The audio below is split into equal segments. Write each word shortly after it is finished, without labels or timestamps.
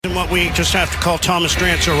in what we just have to call Thomas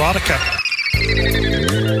Drance erotica.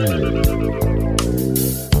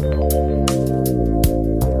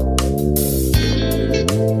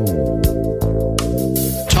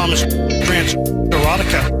 Thomas Drance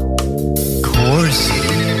erotica. Corsi.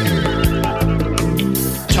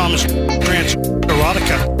 Thomas Drance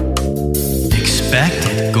erotica.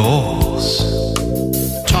 Expected goals.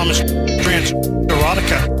 Thomas Drance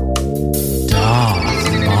erotica.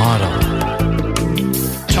 Darth model.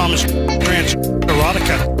 Thomas Drance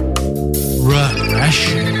erotica.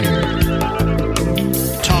 Regression.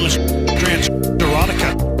 Thomas Drance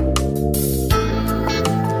erotica.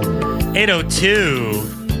 8:02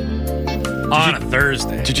 on a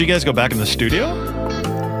Thursday. Did you guys go back in the studio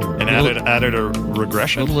and added a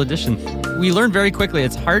regression? Little addition. We learned very quickly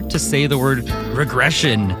it's hard to say the word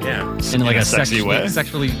regression. Yeah. In like a sexy way?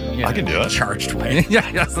 Sexually. Yeah. I can do it. Charged way.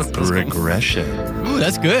 yeah, that's Regression. Ooh,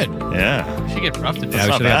 that's good. Yeah. We should get rough to That's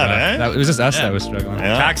not bad, eh? It was just us that was struggling.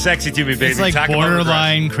 Yeah. Talk sexy to me, baby. It's like Talk about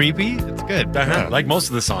borderline creepy. It's good. regression. Like most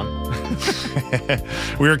of the song.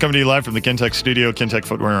 We are coming to you live from the Kintec studio. Kintec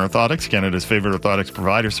Footwear and Orthotics, Canada's favorite orthotics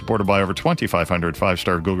provider, supported by over 2,500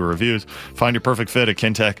 five-star Google reviews. Find your perfect fit at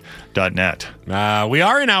kintec.net. We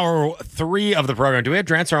are in hour 3 of the program. Do we have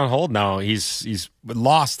Drancer on hold? No, he's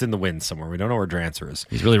lost in the wind somewhere. We don't know where Drancer is.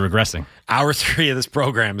 He's really regressing. Hour 3 of this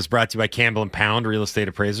program is brought to you by Campbell & Pound Real Estate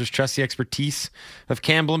Appraisers. Trust the expertise of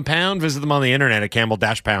Campbell & Pound. Visit them on the internet at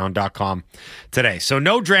campbell-pound.com today. So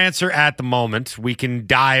no Drancer at the moment. We can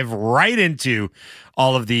dive right into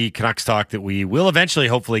all of the Canucks talk that we will eventually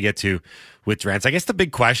hopefully get to with Drance. I guess the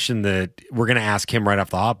big question that we're going to ask him right off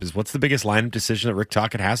the hop is what's the biggest lineup decision that Rick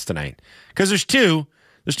Tocchet has tonight? Because there's two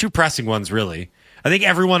pressing ones, really. I think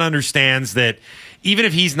everyone understands that even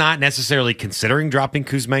if he's not necessarily considering dropping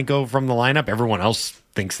Kuzmenko from the lineup, everyone else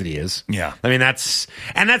thinks that he is. Yeah. I mean, that's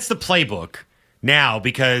the playbook now,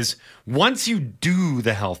 because once you do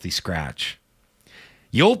the healthy scratch,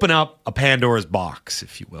 you open up a Pandora's box,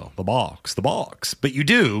 if you will. The box. But you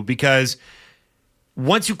do, because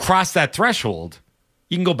once you cross that threshold,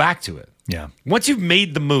 you can go back to it. Yeah. Once you've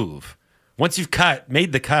made the move, once you've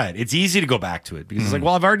made the cut, it's easy to go back to it, because it's like,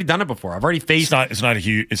 well, I've already done it before. I've already faced it. It's not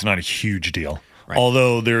a huge deal. Right.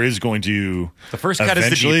 Although there is going to The first cut is the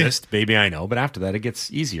eventually- deepest, baby, I know. But after that, it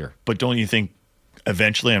gets easier. But don't you think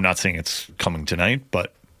eventually, I'm not saying it's coming tonight,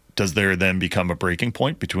 but does there then become a breaking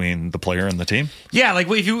point between the player and the team? Yeah,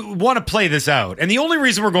 like if you want to play this out, and the only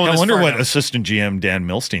reason we're going I this wonder far what now- assistant GM Dan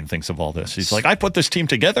Milstein thinks of all this. He's like, I put this team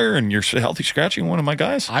together and you're healthy scratching one of my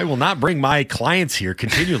guys. I will not bring my clients here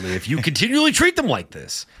continually if you continually treat them like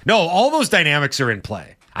this. No, all those dynamics are in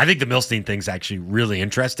play. I think the Milstein thing's actually really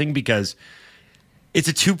interesting because it's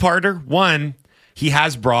a two-parter. One, he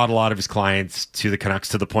has brought a lot of his clients to the Canucks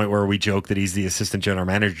to the point where we joke that he's the assistant general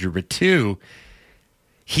manager. But two,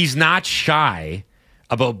 he's not shy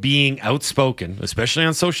about being outspoken, especially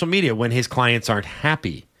on social media, when his clients aren't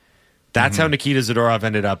happy. That's how Nikita Zadorov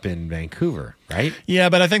ended up in Vancouver, right? Yeah,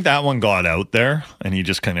 but I think that one got out there and he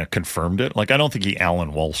just kind of confirmed it. Like, I don't think he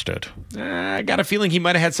Alan Walsh did. I got a feeling he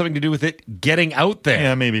might have had something to do with it getting out there.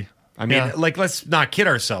 Yeah, maybe. I mean, like, let's not kid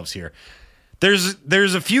ourselves here.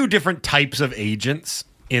 There's a few different types of agents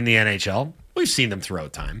in the NHL. We've seen them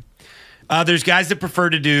throughout time. There's guys that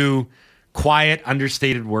prefer to do quiet,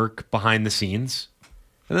 understated work behind the scenes.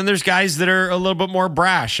 And then there's guys that are a little bit more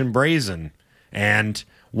brash and brazen and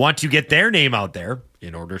want to get their name out there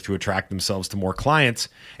in order to attract themselves to more clients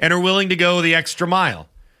and are willing to go the extra mile.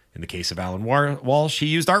 In the case of Alan Walsh, he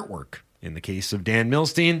used artwork. In the case of Dan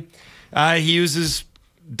Milstein, he uses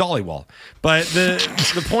Dollywall. But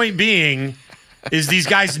the point being is these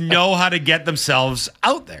guys know how to get themselves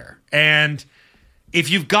out there. And if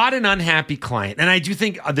you've got an unhappy client, and I do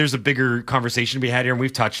think there's a bigger conversation to be had here, and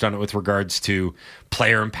we've touched on it with regards to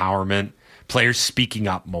player empowerment, players speaking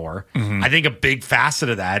up more. I think a big facet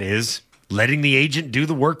of that is letting the agent do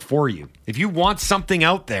the work for you. If you want something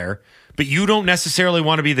out there, but you don't necessarily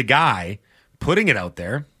want to be the guy putting it out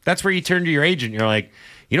there, that's where you turn to your agent. You're like,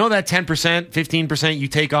 you know that 10%, 15% you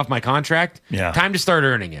take off my contract? Yeah. Time to start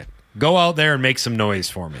earning it. Go out there and make some noise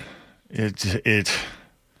for me. It's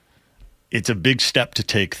a big step to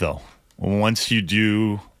take, though. Once you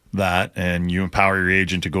do that and you empower your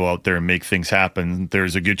agent to go out there and make things happen,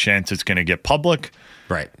 there's a good chance it's going to get public.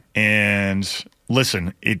 Right. And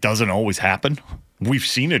listen, it doesn't always happen. We've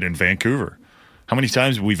seen it in Vancouver. How many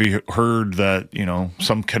times we've heard that,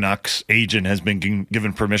 some Canucks agent has been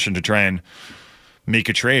given permission to try and make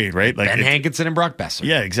a trade, right? Like Ben Hankinson and Brock Besser.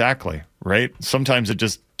 Yeah, exactly. Right. Sometimes it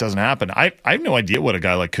just doesn't happen. I have no idea what a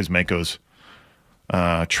guy like Kuzmenko's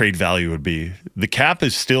trade value would be. The cap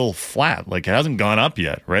is still flat. Like, it hasn't gone up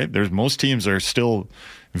yet, right? Most teams are still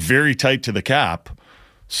very tight to the cap.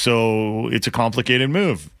 So it's a complicated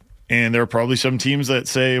move. And there are probably some teams that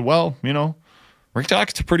say, well, Rick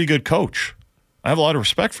Tockett's a pretty good coach. I have a lot of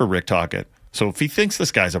respect for Rick Tocchet. So if he thinks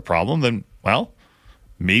this guy's a problem, then, well,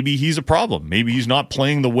 maybe he's a problem. Maybe he's not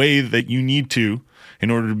playing the way that you need to in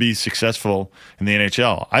order to be successful in the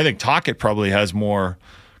NHL. I think Tocchet probably has more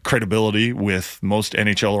credibility with most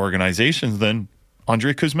NHL organizations than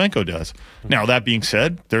Andrei Kuzmenko does. Now, that being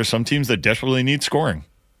said, there are some teams that desperately need scoring,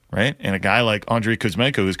 right? And a guy like Andrei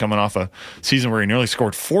Kuzmenko, who's coming off a season where he nearly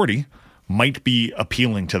scored 40, might be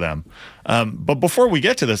appealing to them. But before we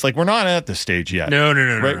get to this, we're not at this stage yet. No.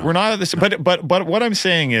 Right? No. We're not at this. But what I'm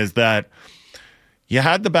saying is that you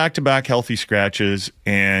had the back-to-back healthy scratches,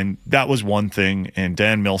 and that was one thing. And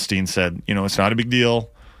Dan Milstein said, it's not a big deal.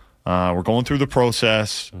 We're going through the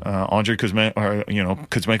process. Andrei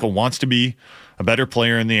Kuzmenko wants to be a better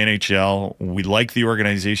player in the NHL. We like the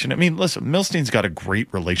organization. I mean, listen, Milstein's got a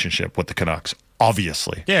great relationship with the Canucks,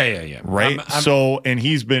 obviously. Yeah. Right? And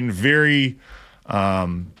he's been very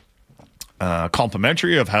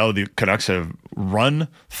complimentary of how the Canucks have run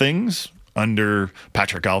things under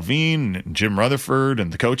Patrick Allvin and Jim Rutherford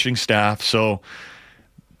and the coaching staff. So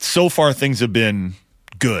far things have been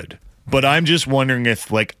good. But I'm just wondering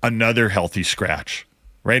if another healthy scratch,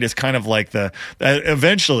 right? It's kind of like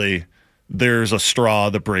eventually there's a straw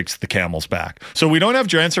that breaks the camel's back. So we don't have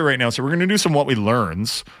Drancer right now, so we're going to do some what we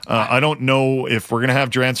learns. I don't know if we're going to have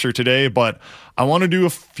Drancer today, but I want to do a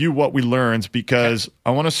few what we learns because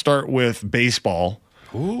I want to start with baseball.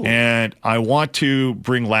 Ooh. And I want to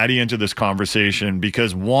bring Laddie into this conversation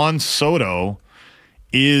because Juan Soto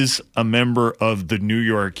is a member of the New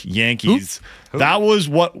York Yankees. Who? That was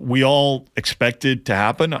what we all expected to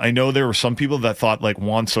happen. I know there were some people that thought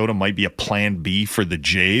Juan Soto might be a plan B for the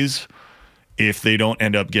Jays if they don't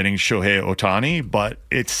end up getting Shohei Ohtani, but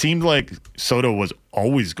it seemed like Soto was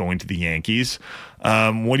always going to the Yankees.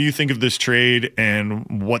 What do you think of this trade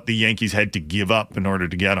and what the Yankees had to give up in order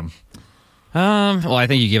to get him? Well, I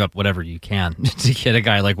think you give up whatever you can to get a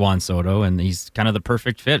guy like Juan Soto, and he's kind of the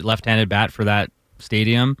perfect fit. Left-handed bat for that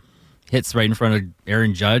stadium. Hits right in front of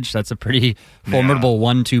Aaron Judge. That's a pretty formidable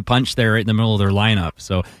 1-2 punch there right in the middle of their lineup.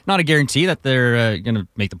 So not a guarantee that they're going to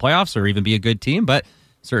make the playoffs or even be a good team, but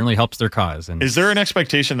certainly helps their cause. And is there an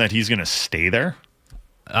expectation that he's going to stay there?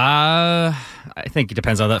 I think it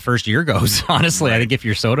depends how that first year goes, honestly. Right. I think if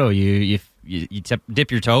you're Soto, you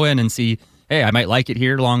dip your toe in and see, hey, I might like it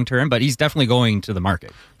here long term, but he's definitely going to the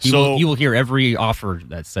market. You will hear every offer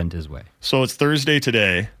that's sent his way. So it's Thursday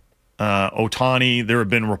today. Ohtani, there have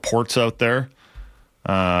been reports out there,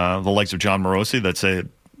 the likes of John Morosi, that say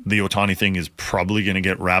the Ohtani thing is probably going to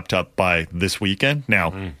get wrapped up by this weekend.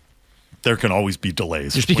 Now, there can always be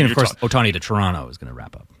delays. You're speaking, of course, Ohtani to Toronto is going to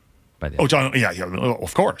wrap up by the end. Ohtani, yeah,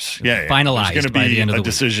 of course. Yeah. Finalized There's going to by be the end of the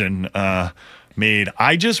decision made.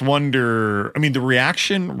 I just wonder, the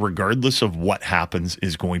reaction, regardless of what happens,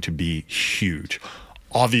 is going to be huge.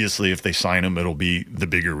 Obviously, if they sign him, it'll be the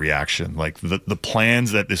bigger reaction. The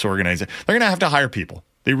plans that this organization, they're going to have to hire people.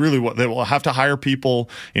 They will have to hire people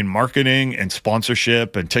in marketing and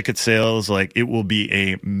sponsorship and ticket sales. It will be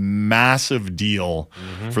a massive deal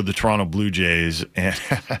for the Toronto Blue Jays. And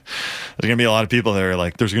there's going to be a lot of people that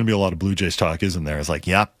are there's going to be a lot of Blue Jays talk, isn't there? It's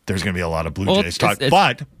there's going to be a lot of Blue Jays talk.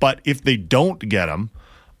 But if they don't get him,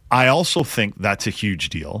 I also think that's a huge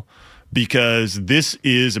deal. Because this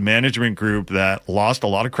is a management group that lost a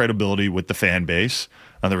lot of credibility with the fan base.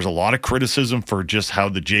 There was a lot of criticism for just how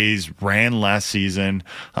the Jays ran last season,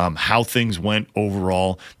 how things went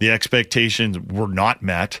overall. The expectations were not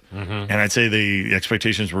met. And I'd say the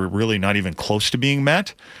expectations were really not even close to being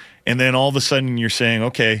met. And then all of a sudden you're saying,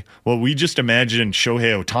 okay, well, we just imagined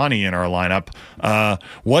Shohei Ohtani in our lineup.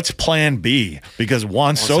 What's plan B? Because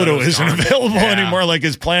Juan Soto isn't available anymore.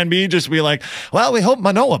 Is plan B just be well, we hope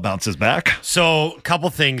Manoah bounces back? So a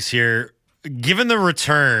couple things here. Given the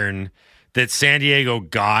return that San Diego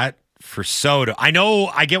got for Soto, I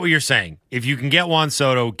get what you're saying. If you can get Juan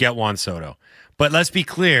Soto, get Juan Soto. But let's be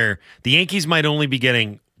clear, the Yankees might only be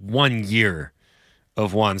getting 1 year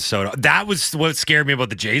of Juan Soto. That was what scared me about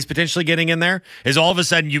the Jays potentially getting in there, is all of a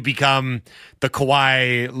sudden you become the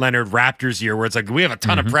Kawhi Leonard Raptors year where it's we have a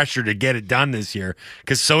ton of pressure to get it done this year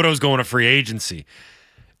because Soto's going to free agency.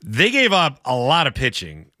 They gave up a lot of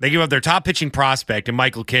pitching. They gave up their top pitching prospect and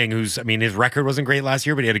Michael King, who's, his record wasn't great last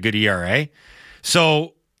year, but he had a good ERA.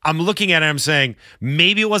 So I'm looking at it, I'm saying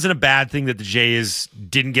maybe it wasn't a bad thing that the Jays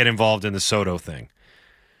didn't get involved in the Soto thing.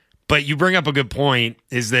 But you bring up a good point,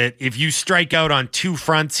 is that if you strike out on two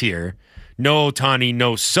fronts here, no Ohtani,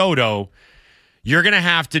 no Soto, you're going to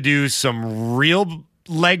have to do some real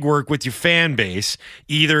legwork with your fan base,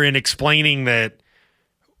 either in explaining that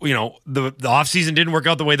you know, the offseason didn't work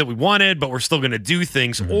out the way that we wanted, but we're still going to do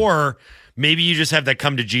things. Or maybe you just have that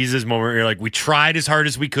come to Jesus moment where you're like, we tried as hard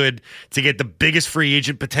as we could to get the biggest free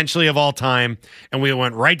agent potentially of all time, and we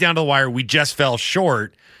went right down to the wire. We just fell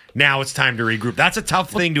short. Now it's time to regroup. That's a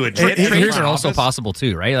tough thing to admit. Trades are also possible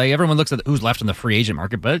too, right? Like everyone looks at who's left in the free agent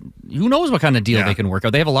market, but who knows what kind of deal they can work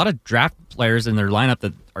out. They have a lot of draft players in their lineup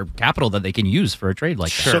that are capital that they can use for a trade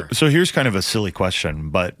like that. So here's kind of a silly question,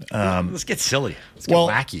 but let's get silly. Let's get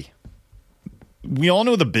wacky. We all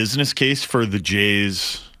know the business case for the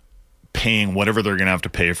Jays paying whatever they're going to have to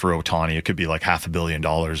pay for Ohtani. It could be like $500 million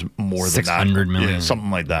more than that. $600 million. Yeah,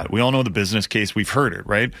 something like that. We all know the business case. We've heard it,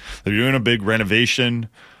 right? They're doing a big renovation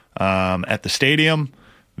at the stadium.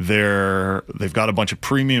 They've got a bunch of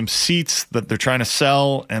premium seats that they're trying to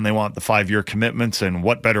sell, and they want the 5-year commitments. And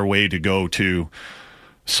what better way to go to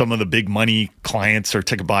some of the big money clients or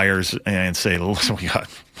ticket buyers and say, listen, we got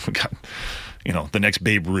you know, the next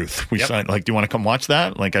Babe Ruth. We signed, like, do you want to come watch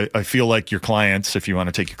that? Like, I feel like your clients, if you want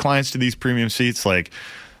to take your clients to these premium seats, like,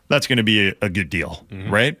 that's going to be a good deal,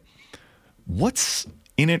 right? What's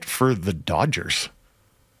in it for the Dodgers?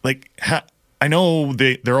 Like, I know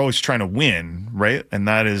they're always trying to win, right? And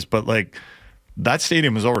that is, but like, that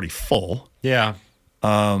stadium is already full. Yeah.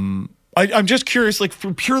 I'm just curious, like,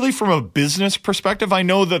 purely from a business perspective, I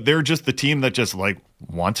know that they're just the team that just like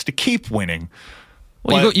wants to keep winning.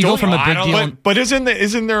 Well, you go from a big deal. But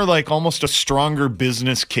isn't there like almost a stronger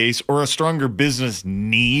business case or a stronger business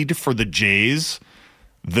need for the Jays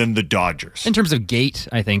than the Dodgers? In terms of gate,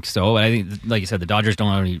 I think so. I think, like you said, the Dodgers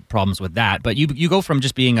don't have any problems with that. But you go from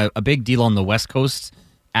just being a big deal on the West Coast,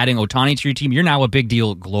 adding Ohtani to your team, you're now a big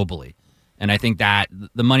deal globally. And I think that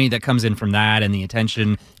the money that comes in from that and the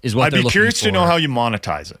attention is what they're looking for. I'd be curious to know how you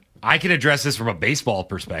monetize it. I can address this from a baseball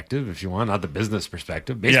perspective if you want, not the business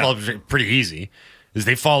perspective. Baseball is pretty easy. Is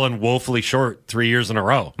they've fallen woefully short 3 years in a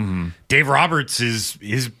row. Dave Roberts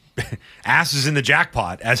his ass is in the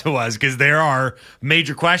jackpot as it was, because there are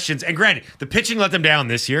major questions. And granted, the pitching let them down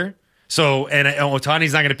this year. So, and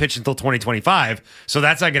Ohtani's not going to pitch until 2025. So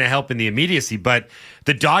that's not going to help in the immediacy. But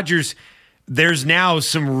the Dodgers, there's now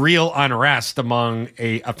some real unrest among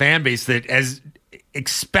a fan base that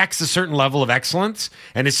expects a certain level of excellence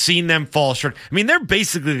and has seen them fall short. I mean, they're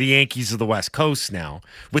basically the Yankees of the West Coast now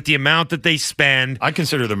with the amount that they spend. I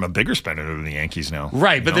consider them a bigger spender than the Yankees now.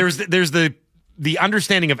 Right, but there's the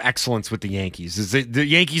understanding of excellence with the Yankees is that the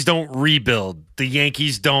Yankees don't rebuild. The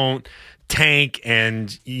Yankees don't tank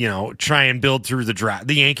and, you know, try and build through the draft.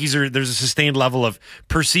 The Yankees there's a sustained level of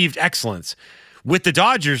perceived excellence. With the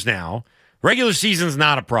Dodgers now, regular season's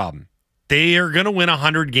not a problem. They are going to win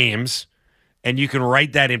 100 games. And you can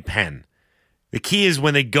write that in pen. The key is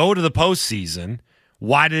when they go to the postseason,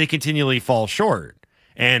 why do they continually fall short?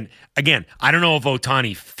 And again, I don't know if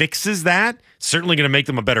Ohtani fixes that. Certainly going to make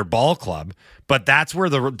them a better ball club. But that's where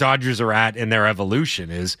the Dodgers are at in their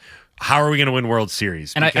evolution is, how are we going to win World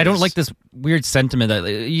Series? And I don't like this weird sentiment that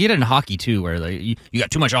you get it in hockey too, where like, you got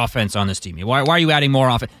too much offense on this team. Why are you adding more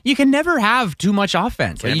offense? You can never have too much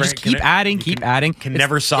offense. Like, you just keep adding. Can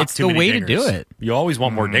never sock it's too many It's the way dingers. to do it. You always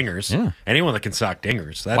want more dingers. Yeah. Anyone that can sock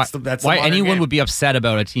dingers. That's why the anyone game. would be upset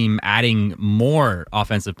about a team adding more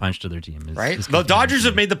offensive punch to their team. The Dodgers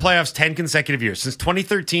have made the playoffs 10 consecutive years. Since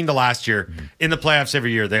 2013 to last year, in the playoffs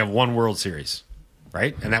every year, they have won World Series.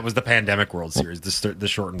 Right? And that was the pandemic World Series, the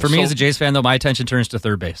shortened. For me as a Jays fan, though, my attention turns to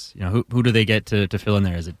third base. You know, who do they get to fill in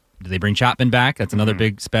there? Do they bring Chapman back? That's another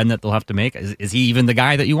big spend that they'll have to make. Is he even the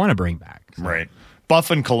guy that you want to bring back? So. Right. Buff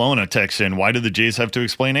and Kelowna texts in, why do the Jays have to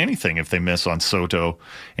explain anything if they miss on Soto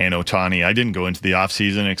and Ohtani? I didn't go into the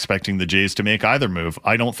offseason expecting the Jays to make either move.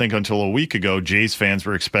 I don't think until a week ago, Jays fans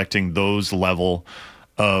were expecting those level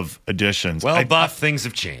of additions. Well, Buff, things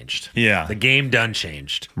have changed. Yeah. The game done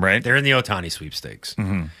changed. Right. They're in the Ohtani sweepstakes.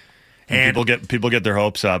 And people get their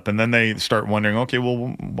hopes up, and then they start wondering, okay,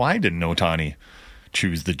 well, why didn't Ohtani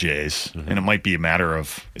choose the Jays? And it might be a matter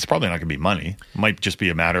of, it's probably not going to be money. It might just be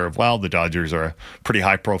a matter of, well, the Dodgers are a pretty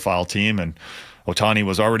high-profile team, and Ohtani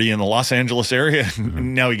was already in the Los Angeles area,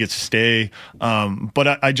 and now he gets to stay.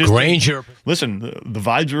 But I just... Granger. Listen, the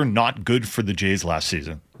vibes were not good for the Jays last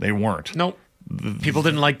season. They weren't. Nope. People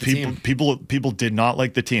didn't like the team. People did not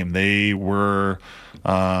like the team. They were...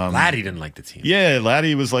 Laddie didn't like the team. Yeah,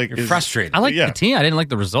 Laddie was like... You're frustrated. I liked the team. I didn't like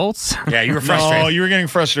the results. Yeah, you were frustrated. No, you were getting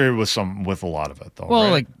frustrated with a lot of it, though. Well,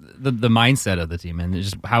 right? like the mindset of the team and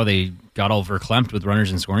just how they got all verklempt with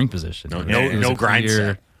runners in scoring position. No grind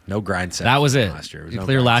set. No grind set. That was it. Last year. A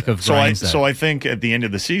clear lack of grind set. So I think at the end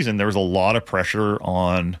of the season, there was a lot of pressure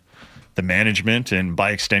on the management and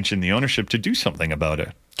by extension the ownership to do something about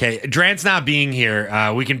it. Okay, Drant's not being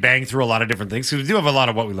here. We can bang through a lot of different things because we do have a lot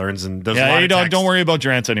of what we learned. And there's a lot Yeah, of you don't text. worry about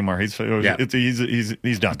Drance anymore. He's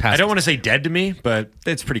done. I don't want to say dead to me, but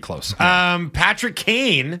it's pretty close. Patrick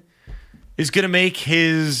Kane is going to make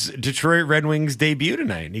his Detroit Red Wings debut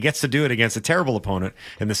tonight. And he gets to do it against a terrible opponent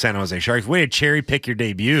in the San Jose Sharks. Way to cherry pick your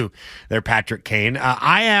debut there, Patrick Kane.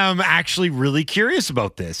 I am actually really curious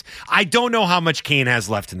about this. I don't know how much Kane has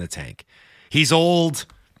left in the tank. He's old.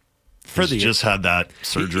 He's just had that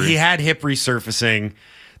surgery. He had hip resurfacing.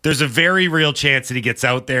 There's a very real chance that he gets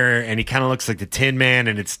out there and he kind of looks like the Tin Man,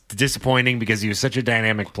 and it's disappointing because he was such a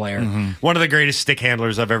dynamic player. One of the greatest stick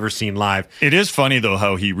handlers I've ever seen live. It is funny, though,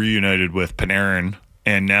 how he reunited with Panarin,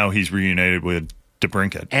 and now he's reunited with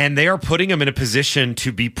DeBrincat. And they are putting him in a position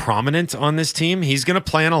to be prominent on this team. He's going to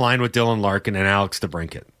play on a line with Dylan Larkin and Alex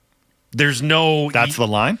DeBrincat. There's no... That's the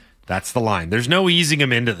line? That's the line. There's no easing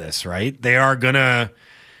him into this, right? They are going to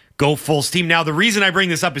go full steam. Now, the reason I bring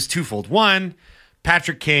this up is twofold. One,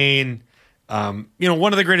 Patrick Kane,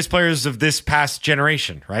 one of the greatest players of this past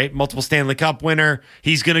generation, right? Multiple Stanley Cup winner.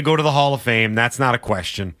 He's going to go to the Hall of Fame. That's not a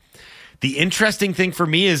question. The interesting thing for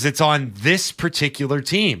me is it's on this particular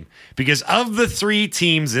team because of the three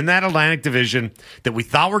teams in that Atlantic Division that we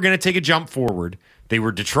thought were going to take a jump forward, they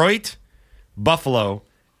were Detroit, Buffalo,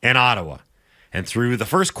 and Ottawa. And through the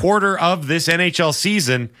first quarter of this NHL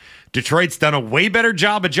season, Detroit's done a way better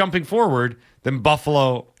job of jumping forward than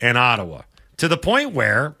Buffalo and Ottawa, to the point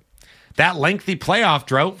where that lengthy playoff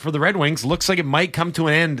drought for the Red Wings looks like it might come to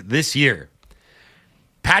an end this year.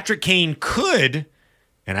 Patrick Kane could,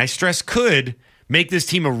 and I stress could, make this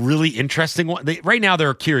team a really interesting one. Right now,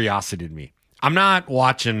 they're a curiosity to me. I'm not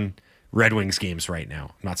watching Red Wings games right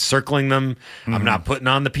now. I'm not circling them. I'm not putting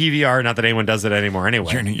on the PVR. Not that anyone does it anymore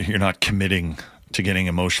anyway. You're not committing to getting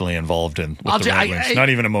emotionally involved with the Red Wings. Not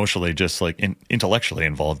even emotionally, just like intellectually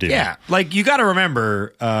involved. Even. Yeah, like you got to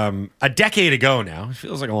remember, a decade ago now, it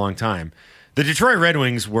feels like a long time, the Detroit Red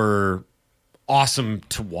Wings were awesome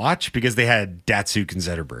to watch because they had Datsuk and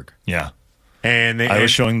Zetterberg. Yeah. And I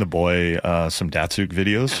was showing the boy some Datsuk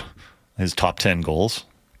videos, his top 10 goals.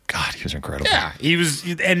 God, he was incredible. Yeah, he was.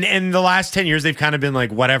 And the last 10 years, they've kind of been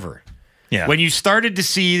like, whatever. Yeah. When you started to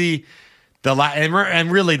see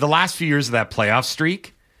and really the last few years of that playoff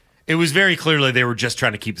streak, it was very clearly they were just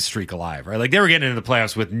trying to keep the streak alive, right? Like they were getting into the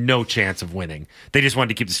playoffs with no chance of winning. They just wanted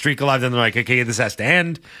to keep the streak alive. Then they're like, okay, this has to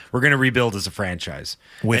end. We're going to rebuild as a franchise.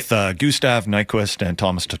 With Gustav Nyquist and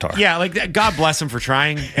Thomas Tatar. Yeah, like God bless them for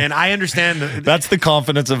trying. And I understand. That's the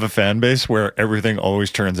confidence of a fan base where everything always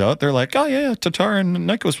turns out. They're like, oh, yeah, Tatar and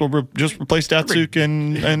Nyquist will just replace Datsuk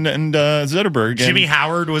and Zetterberg. Jimmy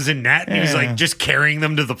Howard was in net. And he was Yeah. like just carrying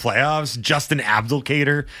them to the playoffs. Justin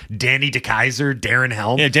Abdelkader, Danny DeKeyser, Darren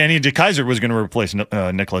Helm. Yeah, Danny DeKeyser was going to replace Nick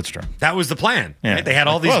Lidstrom. That was the plan. Yeah. Right? They had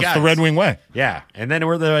all these Well, guys. it's the Red Wing way. Yeah. And then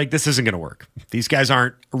they're like, this isn't going to work. These guys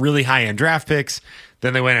aren't really high-end draft picks.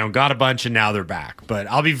 Then they went out and got a bunch, and now they're back. But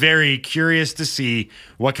I'll be very curious to see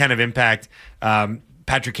what kind of impact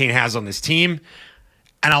Patrick Kane has on this team.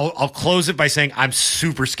 And I'll close it by saying I'm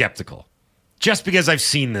super skeptical. Just because I've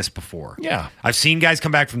seen this before. Yeah. I've seen guys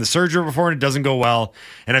come back from the surgery before and it doesn't go well.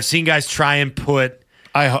 And I've seen guys try and put...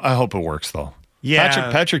 I hope it works, though.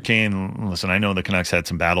 Yeah. Patrick Kane, listen, I know the Canucks had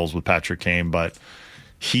some battles with Patrick Kane, but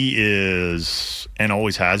he is, and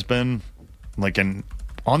always has been, like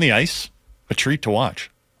on the ice, a treat to watch.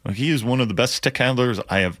 Like, he is one of the best stick handlers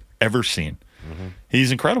I have ever seen. Mm-hmm.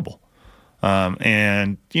 He's incredible.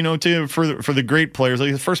 And, for the great players,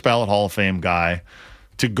 like the first ballot Hall of Fame guy,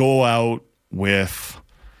 to go out with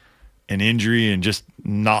an injury and just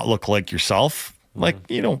not look like yourself, like,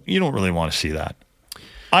 you don't really want to see that.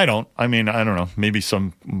 I don't. I mean, I don't know. Maybe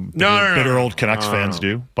some bitter old Canucks fans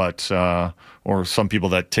do, but or some people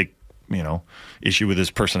that take issue with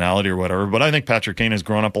his personality or whatever. But I think Patrick Kane has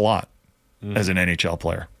grown up a lot as an NHL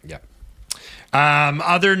player. Yeah.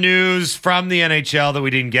 Other news from the NHL that we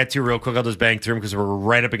didn't get to real quick. I'll just bang through them because we're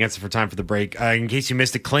right up against it for time for the break. In case you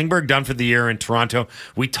missed it, Klingberg done for the year in Toronto.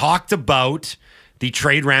 We talked about the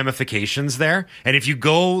trade ramifications there. And if you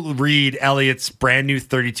go read Elliott's brand new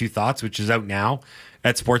 32 Thoughts, which is out now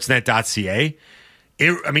at sportsnet.ca,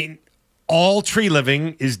 all Tree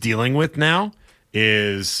Living is dealing with now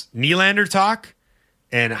is Nylander talk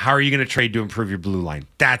and how are you going to trade to improve your blue line.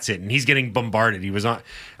 That's it. And he's getting bombarded. He was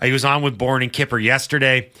on with Bourne and Kipper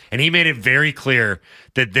yesterday, and he made it very clear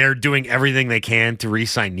that they're doing everything they can to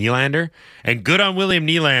re-sign Nylander. And good on William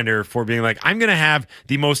Nylander for being like, I'm going to have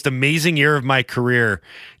the most amazing year of my career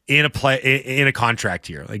in a contract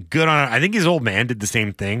year. Like, good on. I think his old man did the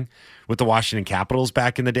same thing with the Washington Capitals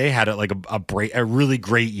back in the day. Had a really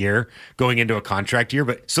great year going into a contract year.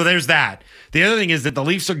 But so there's that. The other thing is that the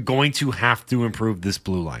Leafs are going to have to improve this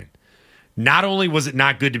blue line. Not only was it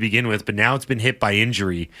not good to begin with, but now it's been hit by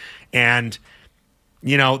injury. And,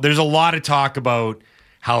 there's a lot of talk about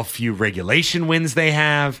how few regulation wins they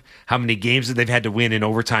have, how many games that they've had to win in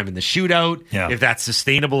overtime in the shootout, if that's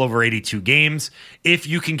sustainable over 82 games, if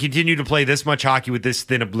you can continue to play this much hockey with this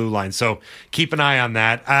thin a blue line. So keep an eye on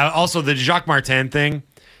that. Also, the Jacques Martin thing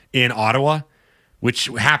in Ottawa, which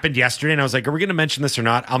happened yesterday, and I was like, are we going to mention this or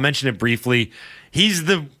not? I'll mention it briefly. He's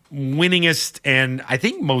the winningest and I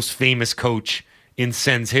think most famous coach in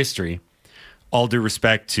Sens history. All due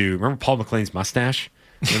respect to, remember Paul McLean's mustache?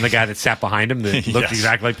 And the guy that sat behind him that looked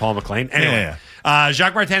exactly like Paul McLean. Anyway,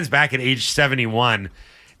 Jacques Martin's back at age 71.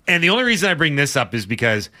 And the only reason I bring this up is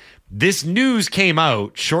because this news came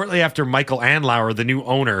out shortly after Michael Andlauer, the new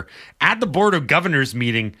owner, at the Board of Governors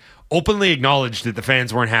meeting, openly acknowledged that the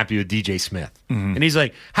fans weren't happy with DJ Smith. Mm-hmm. And he's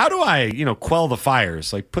like, how do I, quell the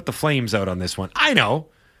fires? Like, put the flames out on this one. I know.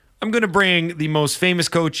 I'm going to bring the most famous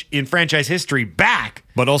coach in franchise history back.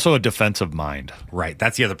 But also a defensive mind. Right.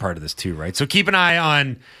 That's the other part of this too, right? So keep an eye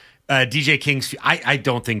on DJ King's... I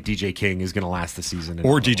don't think DJ King is going to last the season.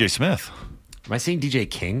 Or DJ Smith. Am I saying DJ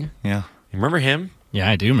King? Yeah. You remember him? Yeah,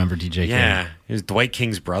 I do remember DJ King. Yeah. He was Dwight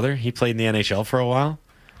King's brother. He played in the NHL for a while.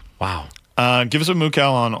 Wow. Give us a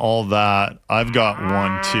mookow on all that. I've got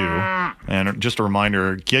one, too. And just a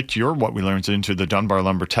reminder, get your What We Learned into the Dunbar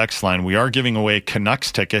Lumber text line. We are giving away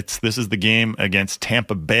Canucks tickets. This is the game against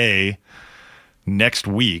Tampa Bay next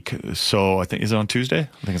week. So I think, is it on Tuesday?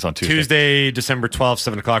 I think it's on Tuesday. Tuesday, December 12th,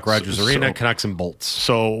 7 o'clock, Rogers Arena, Canucks and Bolts.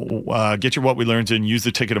 So get your What We Learned in. Use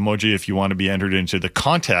the ticket emoji if you want to be entered into the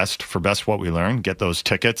contest for Best What We Learned. Get those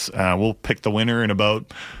tickets. We'll pick the winner in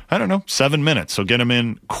about, 7 minutes. So get them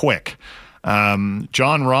in quick. John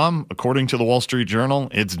Rahm, according to the Wall Street Journal,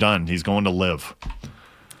 it's done. He's going to live.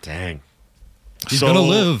 Dang. He's going to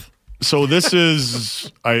live. So this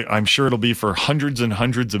is, I'm sure it'll be for hundreds and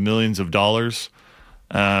hundreds of millions of dollars.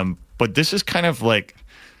 But this is kind of like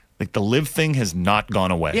the live thing has not gone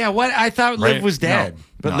away. Yeah, what? I thought live was dead.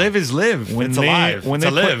 But live is live. It's alive.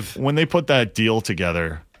 When they put that deal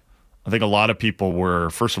together, I think a lot of people were,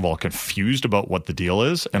 first of all, confused about what the deal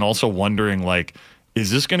is, and also wondering, is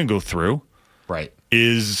this going to go through? Right.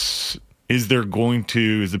 Is the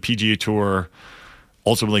PGA Tour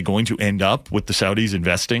ultimately going to end up with the Saudis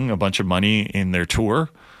investing a bunch of money in their tour?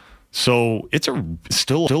 So it's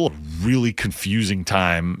still a really confusing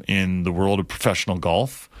time in the world of professional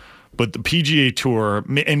golf. But the PGA Tour,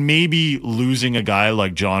 and maybe losing a guy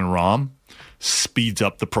like John Rahm, speeds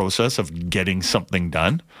up the process of getting something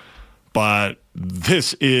done. But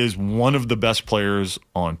this is one of the best players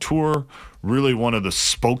on tour, really one of the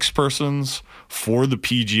spokespersons for the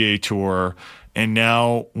PGA Tour. And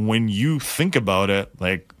now when you think about it,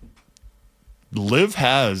 Liv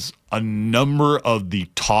has a number of the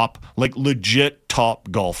top, legit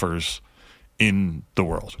top golfers in the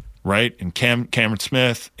world, right? And Cameron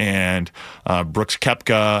Smith and Brooks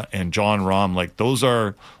Koepka and John Rahm, those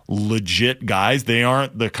are legit guys. They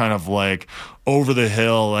aren't the kind of over the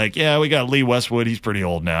hill, we got Lee Westwood, he's pretty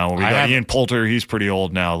old now. We got Ian Poulter, he's pretty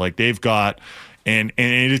old now. They've got, and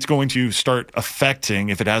it's going to start affecting,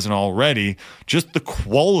 if it hasn't already, just the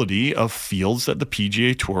quality of fields that the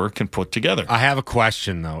PGA Tour can put together. I have a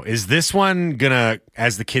question, though. Is this one going to,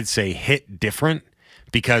 as the kids say, hit different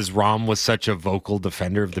because Rahm was such a vocal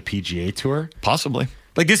defender of the PGA Tour? Possibly.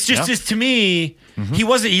 This just is, to me,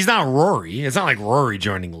 he's not Rory. It's not like Rory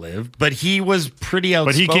joining Liv, but he was pretty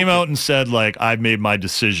outspoken. But he came out and said, I've made my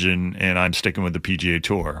decision and I'm sticking with the PGA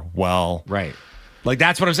Tour. Well, right.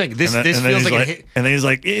 That's what I'm saying. This feels like a hit. And then he's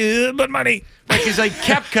like, but money. He's like,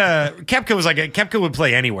 Koepka would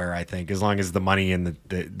play anywhere, I think, as long as the money and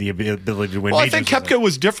the ability to win. Well, I think Koepka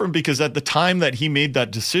was different because at the time that he made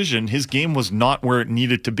that decision, his game was not where it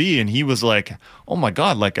needed to be. And he was like, oh my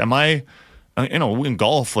God, am I... in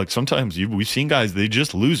golf, sometimes we've seen guys, they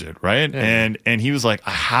just lose it, right? Yeah. And he was like,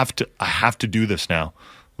 I have to do this now.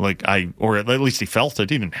 Or at least he felt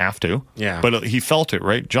it. He didn't have to. Yeah. But he felt it,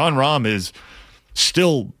 right? John Rahm is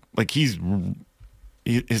still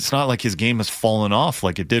it's not like his game has fallen off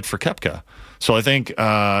like it did for Koepka. So I think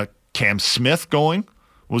Cam Smith going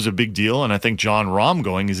was a big deal, and I think John Rahm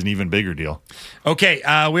going is an even bigger deal. Okay,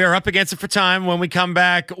 we are up against it for time. When we come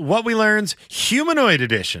back, What We Learned's Humanoid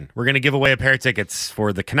Edition. We're going to give away a pair of tickets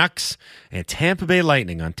for the Canucks and Tampa Bay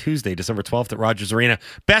Lightning on Tuesday, December 12th at Rogers Arena.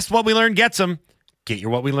 Best What We Learned gets them. get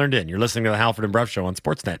your What We Learned in. You're listening to the Halford and Bruff Show on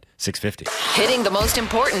Sportsnet 650. Hitting the most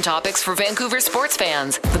important topics for Vancouver sports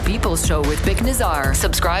fans. The People's Show with Vic Nazar.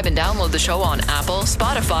 Subscribe and download the show on Apple,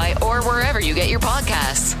 Spotify, or wherever you get your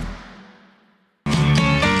podcasts.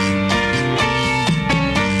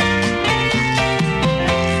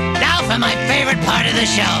 Now for my favorite part of the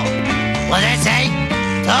show. What did I say?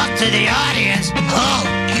 Talk to the audience. Oh,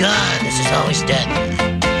 God, this is always dead.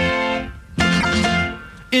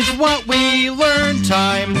 It's what we learn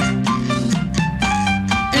time.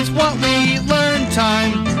 It's what we learn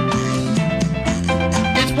time.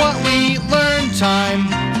 It's what we learn time.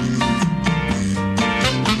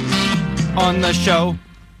 On the show.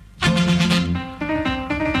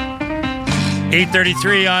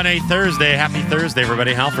 8:33 on a Thursday. Happy Thursday,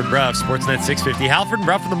 everybody. Halford Bruff, Sportsnet 650. Halford and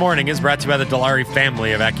Bruff in the morning is brought to you by the Dilawri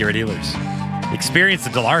family of Acura dealers. Experience the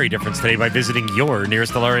Dilawri difference today by visiting your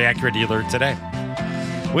nearest Dilawri Acura dealer today.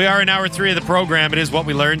 We are in Hour 3 of the program. It is What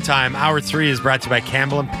We Learn time. Hour 3 is brought to you by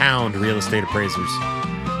Campbell & Pound Real Estate Appraisers.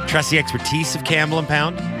 Trust the expertise of Campbell &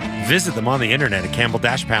 Pound? Visit them on the internet at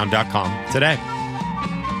campbell-pound.com today.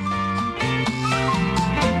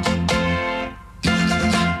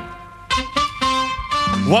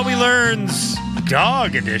 What We Learn's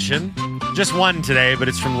Dog Edition. Just one today, but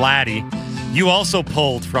it's from Laddie. You also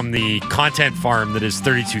pulled from the content farm that is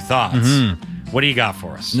 32 Thoughts. Mm-hmm. What do you got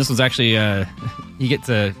for us? And this was actually, he gets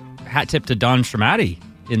a hat tip to Don Stramati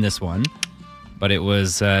in this one. But it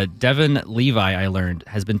was Devin Levi, I learned,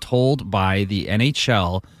 has been told by the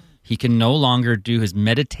NHL he can no longer do his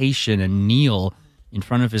meditation and kneel in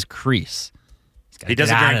front of his crease. He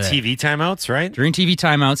does it during TV timeouts, right? During TV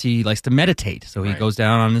timeouts, he likes to meditate. So he goes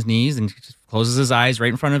down on his knees and just closes his eyes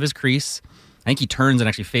right in front of his crease. I think he turns and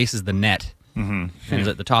actually faces the net. Mm-hmm. And he's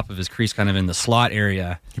at the top of his crease, kind of in the slot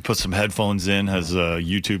area. He puts some headphones in, has a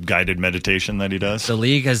YouTube guided meditation that he does. The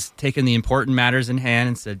league has taken the important matters in hand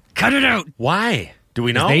and said, cut it out. Why? Do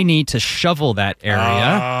we know? They need to shovel that area,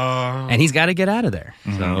 and he's got to get out of there.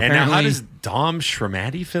 Mm-hmm. So and now how does Dom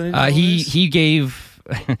Stramati fit into he gave,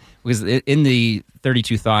 was in the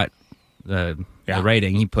 32 Thought, the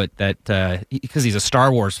writing, he put that, because he's a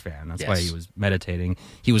Star Wars fan, that's why he was meditating.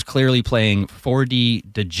 He was clearly playing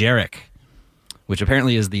 4D Dejarik, which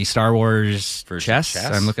apparently is the Star Wars chess.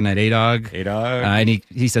 I'm looking at A-Dog. And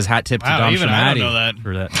he says hat tip to Dom Stramati. I don't know that.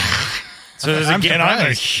 For that. So I'm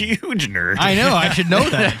a huge nerd. I know. I should know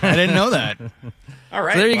that. I didn't know that. All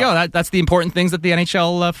right. So there you go. That's the important things that the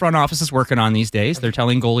NHL front office is working on these days. They're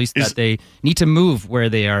telling goalies that they need to move where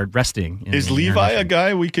they are resting. Is Levi a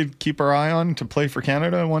guy we could keep our eye on to play for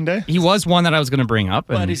Canada one day? He was one that I was going to bring up.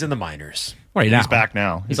 But he's in the minors. Right now. He's back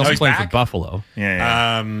now. He's also playing for Buffalo.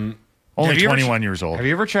 Yeah. Only 21 years old. Have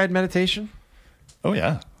you ever tried meditation? Oh,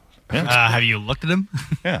 yeah. Have you looked at him?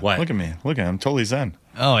 Yeah. What? Look at me. Look at him. I'm totally zen.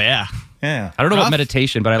 Oh, yeah. Yeah. I don't know about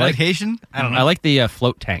meditation, but I like meditation. I don't know. I like the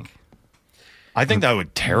float tank. I think that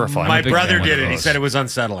would terrify me. My brother did it. He said it was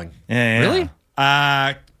unsettling. Yeah. Really?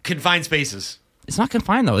 Confined spaces. It's not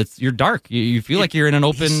confined though. You're dark. You feel like you're in an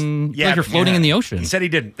open, like you're floating in the ocean. He said he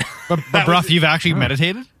didn't. But Bruff, you've actually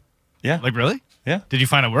meditated? Yeah. Like really? Yeah. Did you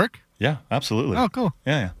find it work? Yeah, absolutely. Oh, cool.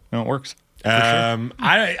 Yeah. No, it works. I think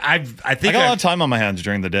I got a lot of time on my hands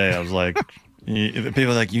during the day. I was like,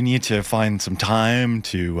 people are like, you need to find some time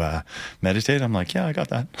to meditate. I'm like, yeah, I got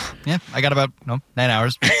that. Yeah, I got about 9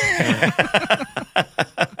 hours. Yeah,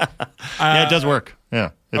 it does work. Yeah,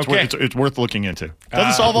 it's worth looking into.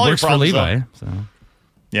 Doesn't solve all your works problems. for Levi. So.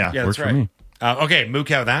 Yeah, that's works right. for me. Okay, Mook,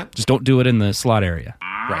 how that? Just don't do it in the slot area.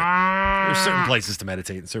 Right. There's certain places to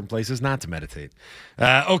meditate and certain places not to meditate.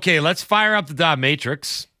 Okay, let's fire up the dot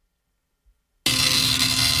matrix.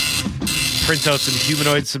 Print out some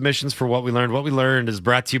humanoid submissions for What We Learned. What We Learned is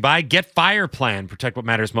brought to you by Get Fire Plan. Protect what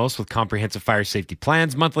matters most with comprehensive fire safety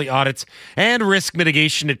plans, monthly audits, and risk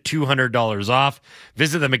mitigation at $200 off.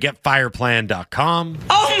 Visit them at getfireplan.com.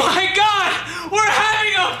 Oh my God! We're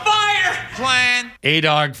having a fire plan!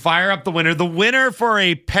 A-Dog, fire up the winner. The winner for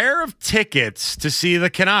a pair of tickets to see the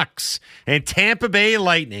Canucks and Tampa Bay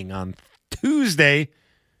Lightning on Tuesday,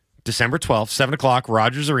 December 12th, 7 o'clock,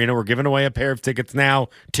 Rogers Arena. We're giving away a pair of tickets now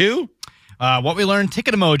to... What We Learned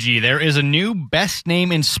ticket emoji. There is a new best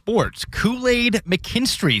name in sports. Kool-Aid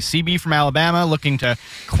McKinstry, CB from Alabama, looking to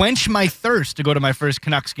quench my thirst to go to my first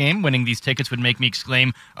Canucks game. Winning these tickets would make me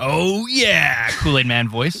exclaim, "Oh yeah!" Kool-Aid Man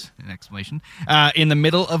voice, an exclamation, in the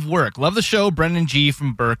middle of work. Love the show. Brendan G.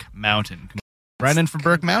 from Burke Mountain. Brendan from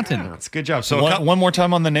Burke Mountain. Yeah, that's a good job. So one more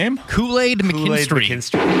time on the name? Kool-Aid McKinstry.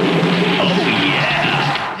 Oh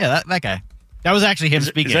yeah. Yeah, that guy. That was actually him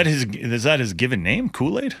speaking. Is that his given name,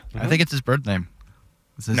 Kool-Aid? I think it's his birth name.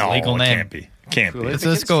 It's his No, legal name. Can't be. Can't be.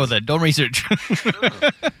 Let's go with it. Don't research.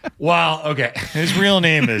 Well, okay. His real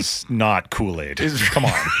name is not Kool-Aid. Come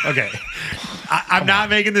on. Okay. I'm not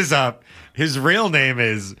making this up. His real name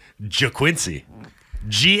is JaQuincy.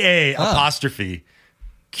 G-A apostrophe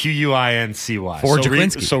Q-U-I-N-C-Y.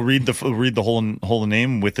 So read the whole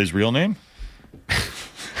name with his real name.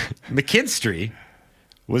 McKinstry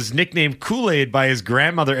was nicknamed Kool-Aid by his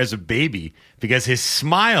grandmother as a baby because his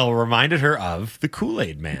smile reminded her of the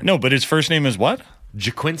Kool-Aid Man. No, but his first name is what?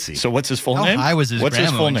 JaQuincy. So what's his full How name? high was his What's his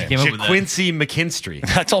grandma full when she name? came up with that? JaQuincy McKinstry.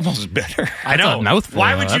 That's almost better. I know. a mouthful,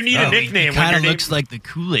 Why though. would you That's- need a nickname when Kind your of name... looks like the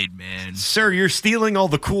Kool-Aid Man. Sir, you're stealing all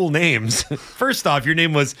the cool names. First off, your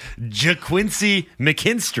name was JaQuincy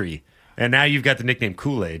McKinstry, and now you've got the nickname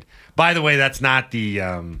Kool-Aid. By the way, that's not the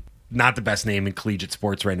best name in collegiate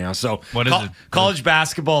sports right now. So What is it? College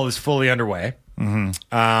basketball is fully underway.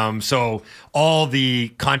 So all the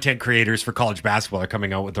content creators for college basketball are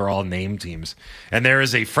coming out with their all name teams. And there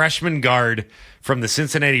is a freshman guard from the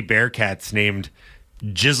Cincinnati Bearcats named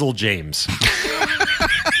Jizzle James.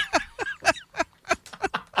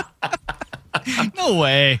 No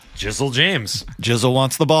way. Jizzle James. Jizzle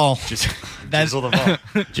wants the ball. That's Jizzle the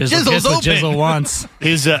ball. Jizzle Jizzle's gets what open. Jizzle wants.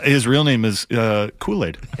 His real name is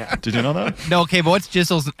Kool-Aid. Did you know that? no. Okay, but what's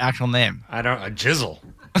Jizzle's actual name? I don't. Jizzle.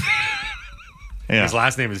 Yeah. His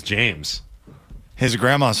last name is James. His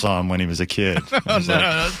grandma saw him when he was a kid. Oh,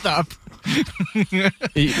 no, stop.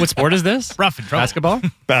 What sport is this? Rough and trouble. Basketball?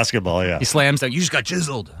 Basketball, yeah. He slams down. You just got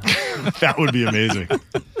jizzled. That would be amazing.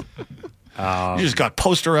 You just got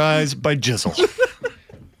posterized by Jizzle.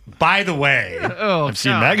 By the way, I've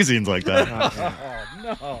seen magazines like that.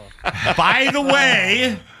 by the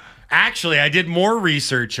way, actually, I did more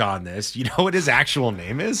research on this. You know what his actual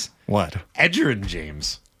name is? What? Edgerrin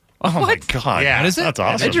James. Oh my God! Yeah. What is it? That's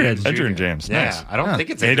awesome. Edgerrin Edgerrin Jr. James. Yeah, Nice. I don't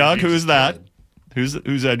think it's. Hey, Edgerrin dog. James' Who's that? kid.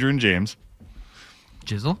 Who's Edgerrin James?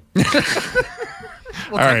 Jizzle? Well,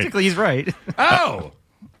 right. technically, he's right. Oh,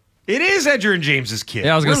 it is Edgerrin James's kid.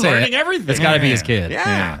 Yeah, I was going to We're say. learning everything. It's got to be his kid.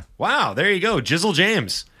 Yeah. Wow. There you go. Jizzle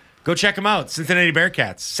James. Go check him out. Cincinnati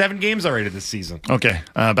Bearcats. 7 games already this season. Okay.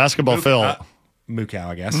 Basketball Phil. Mukau,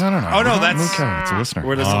 I guess. No. Oh no, that's okay. It's a listener.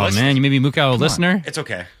 Where does the Oh, list? man. You made me Mukau a listener? It's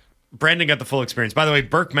okay. Brandon got the full experience. By the way,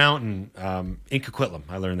 Burke Mountain in Coquitlam.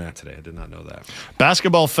 I learned that today. I did not know that.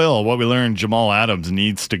 Basketball Phil, what we learned, Jamal Adams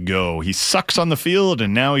needs to go. He sucks on the field,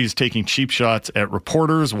 and now he's taking cheap shots at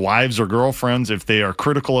reporters, wives, or girlfriends if they are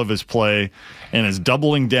critical of his play, and is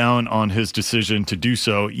doubling down on his decision to do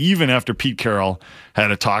so, even after Pete Carroll had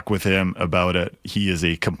a talk with him about it. He is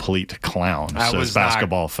a complete clown, That says was not-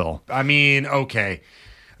 Basketball Phil. I mean, okay.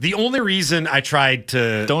 The only reason I tried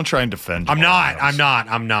to... Don't try and defend I'm Jamal not.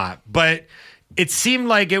 Adams. But it seemed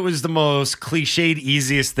like it was the most cliched,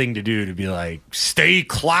 easiest thing to do to be like, stay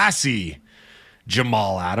classy,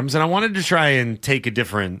 Jamal Adams. And I wanted to try and take a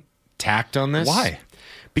different tact on this. Why?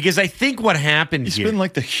 Because I think what happened He's here... been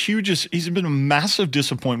like the hugest, he's been a massive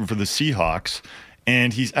disappointment for the Seahawks,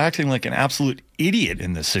 and he's acting like an absolute idiot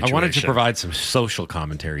in this I situation. wanted to provide some social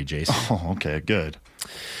commentary, Jason. Oh, okay, good.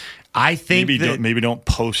 I think Maybe don't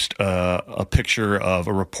post a picture of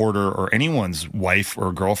a reporter or anyone's wife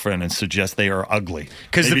or girlfriend and suggest they are ugly.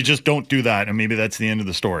 'Cause Maybe just don't do that, and maybe that's the end of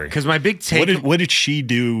the story. Because my big take... What did she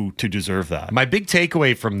do to deserve that? My big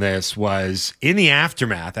takeaway from this was in the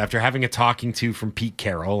aftermath, after having a talking to from Pete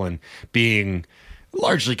Carroll and being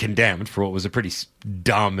largely condemned for what was a pretty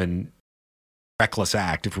dumb and reckless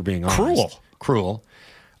act, if we're being honest. Cruel.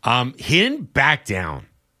 He didn't back down.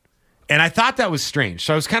 And I thought that was strange.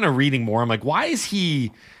 So I was kind of reading more. I'm like, why is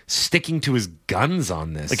he sticking to his guns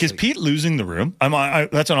on this? Like, is Pete losing the room?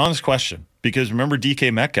 That's an honest question, because remember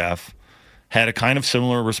DK Metcalf had a kind of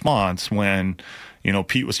similar response when,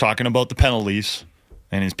 Pete was talking about the penalties,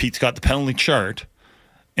 and Pete's got the penalty chart,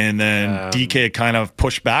 and then DK kind of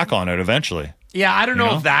pushed back on it eventually. Yeah, I don't know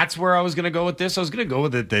know? if that's where I was going to go with this. I was going to go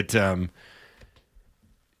with it that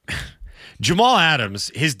Jamal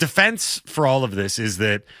Adams, his defense for all of this is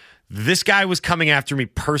that this guy was coming after me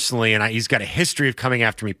personally, and he's got a history of coming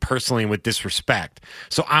after me personally and with disrespect.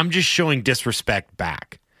 So I'm just showing disrespect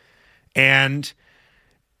back. And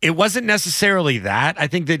it wasn't necessarily that. I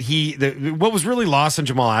think that what was really lost on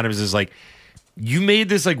Jamal Adams is like, you made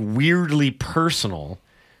this like weirdly personal,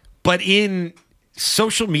 but in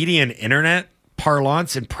social media and internet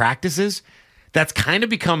parlance and practices, that's kind of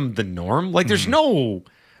become the norm. Like there's no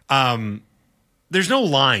line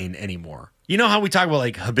anymore. You know how we talk about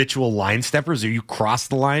like habitual line steppers, or you cross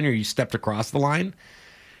the line or you stepped across the line?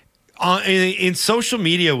 in social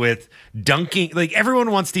media with dunking. Like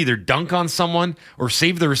everyone wants to either dunk on someone or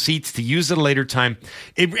save the receipts to use at a later time.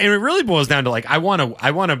 And it really boils down to like I want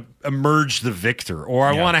to emerge the victor, or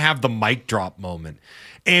I want to have the mic drop moment.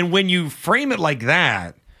 And when you frame it like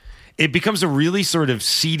that, it becomes a really sort of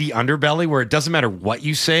seedy underbelly where it doesn't matter what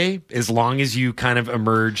you say as long as you kind of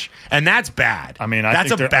emerge, and that's bad. I mean, that's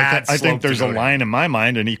a bad. I think there's a slope to go line in my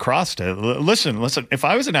mind, and he crossed it. Listen. If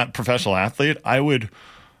I was a professional athlete, I would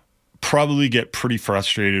probably get pretty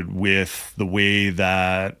frustrated with the way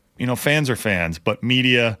that fans are fans, but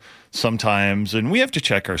media sometimes, and we have to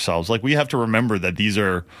check ourselves. Like we have to remember that these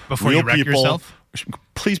are Before real you wreck people. yourself?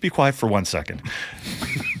 Please be quiet for 1 second.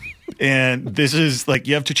 And this is like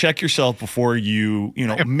you have to check yourself before you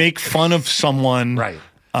make fun of someone, Right.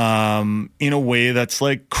 In a way that's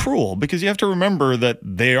like cruel, because you have to remember that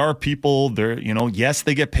they are people. They're yes,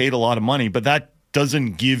 they get paid a lot of money, but that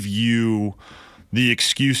doesn't give you the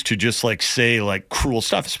excuse to just like say like cruel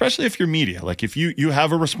stuff, especially if you're media. Like if you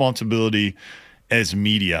have a responsibility as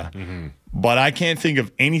media, but I can't think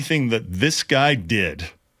of anything that this guy did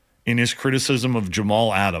in his criticism of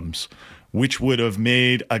Jamal Adams, which would have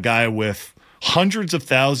made a guy with hundreds of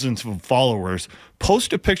thousands of followers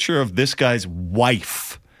post a picture of this guy's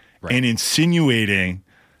wife and insinuating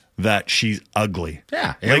that she's ugly.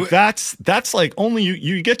 Yeah. Like that's like only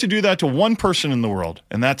you get to do that to one person in the world,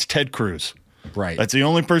 and that's Ted Cruz. Right. That's the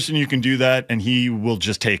only person you can do that, and he will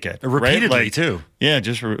just take it. Repeatedly, right? Like, too. Yeah,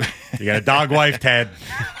 just You got a dog wife, Ted.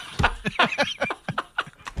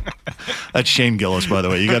 that's Shane Gillis, by the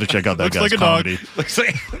way. You got to check out that Looks guy's like a dog. comedy. Looks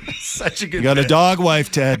like such a good. You got a bit. dog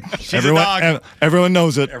wife, Ted. a dog. Everyone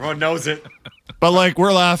knows it. Everyone knows it. But like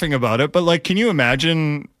we're laughing about it. But like, can you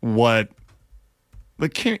imagine what?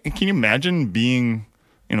 Like, can you imagine being,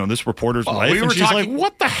 this reporter's wife? we were and she's talking- like,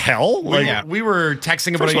 what the hell? Like, We were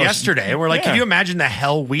texting about First it of all, yesterday, and we're like, yeah. can you imagine the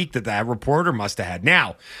hell week that reporter must have had?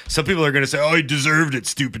 Now, some people are going to say, oh, he deserved it,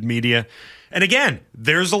 stupid media. And again,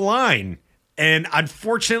 there's a line. And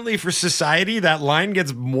unfortunately for society, that line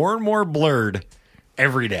gets more and more blurred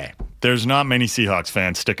every day. there's not many Seahawks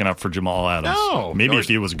fans sticking up for Jamal Adams. No. Maybe if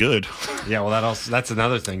he was good. Yeah, well, that's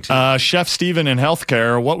another thing, too. Chef Steven in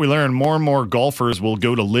healthcare, what we learned, more and more golfers will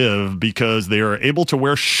go to live because they are able to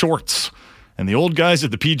wear shorts. And the old guys at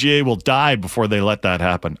the PGA will die before they let that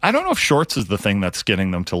happen. I don't know if shorts is the thing that's getting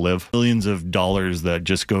them to live. Millions of dollars that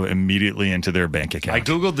just go immediately into their bank account. I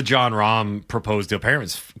Googled the John Rahm proposed deal. Apparently,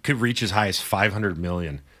 it could reach as high as $500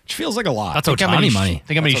 million, which feels like a lot. That's Ohtani money.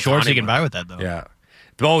 Think how many That's shorts Ohtani you can money. buy with that, though. Yeah.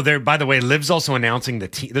 Oh, by the way, Liv's also announcing the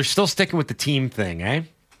team. They're still sticking with the team thing, eh?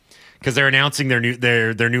 Because they're announcing their new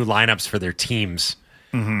lineups for their teams,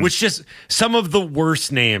 which just some of the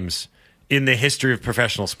worst names in the history of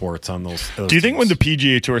professional sports on those Do you think when teams. the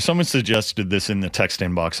PGA Tour, someone suggested this in the text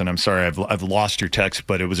inbox, and I'm sorry, I've lost your text,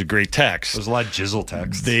 but it was a great text. There's a lot of jizzle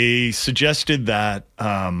text. They suggested that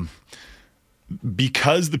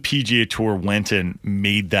because the PGA Tour went and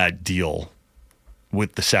made that deal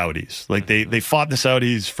with the Saudis, like they fought the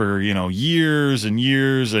Saudis for years and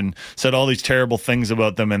years and said all these terrible things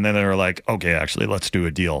about them, and then they were like, okay, actually, let's do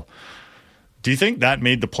a deal. Do you think that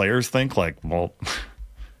made the players think like, well,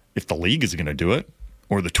 if the league is going to do it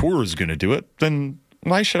or the tour is going to do it, then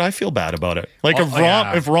why should I feel bad about it? Like if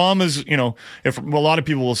Rahm is, if a lot of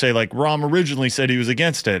people will say like Rahm originally said he was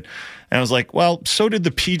against it. And I was like, well, so did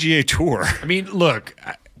the PGA Tour. I mean, look,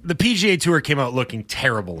 the PGA Tour came out looking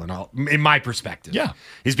terrible in my perspective. Yeah.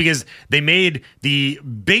 Is because they made the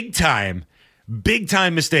big time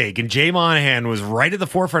mistake. And Jay Monahan was right at the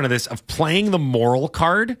forefront of this, of playing the moral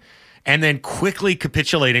card and then quickly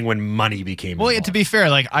capitulating when money became Well, involved. to be fair,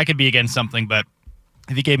 like I could be against something, but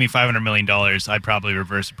if you gave me $500 million, I'd probably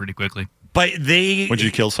reverse it pretty quickly. But they... Would you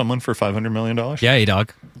kill someone for $500 million? Yeah,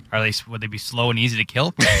 A-Dog. Would they be slow and easy to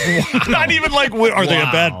kill? Not even like, are they a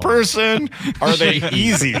Wow. bad person? Are they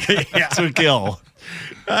easy to kill?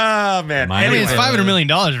 Oh, man. Mine I mean, is- it's $500 million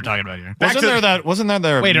we're talking about here. Wasn't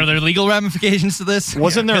there Wait, are there legal ramifications to this?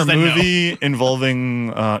 Wasn't there a 'Cause then no. movie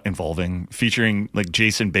featuring like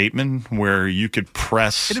Jason Bateman where you could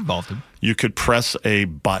press It involved him. you could press a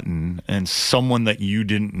button and someone that you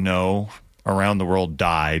didn't know around the world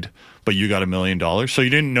died, but you got $1 million. So you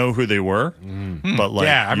didn't know who they were, but like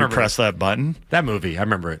Yeah, I you remember press that button. That movie, I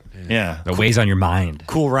remember it. Yeah. It weighs on your mind.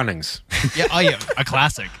 Cool Runnings. Yeah, oh yeah, a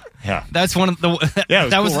classic. Yeah. That's one of the. Yeah, it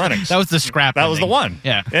was that Cool was Runnings. That was the scrap. That was the ending. one.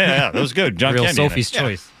 Yeah. Yeah, that was good. John Real Candy in it. Sophie's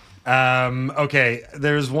choice. Okay,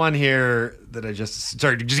 there's one here that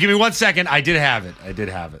sorry, just give me 1 second. I did have it.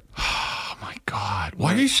 Oh my God.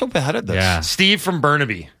 Why are you so bad at this? Yeah. Steve from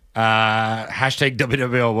Burnaby. Hashtag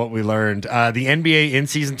WWL, what we learned. The NBA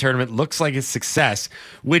in-season tournament looks like a success,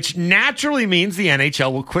 which naturally means the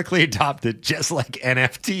NHL will quickly adopt it, just like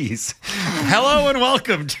NFTs. Hello and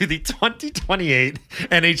welcome to the 2028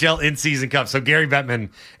 NHL in-season cup. So Gary Bettman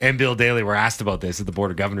and Bill Daly were asked about this at the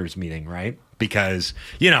Board of Governors meeting, right? Because,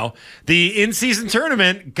 the in-season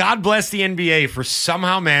tournament, God bless the NBA for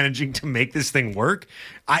somehow managing to make this thing work.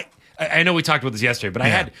 I know we talked about this yesterday, but I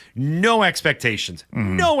had no expectations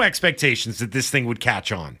that this thing would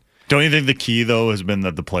catch on. Don't you think the key, though, has been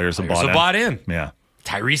that the players have bought in? Yeah.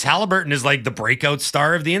 Tyrese Halliburton is like the breakout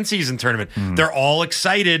star of the in-season tournament. They're all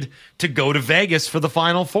excited to go to Vegas for the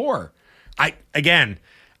Final Four.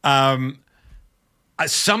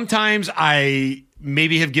 Sometimes I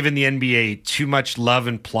maybe have given the NBA too much love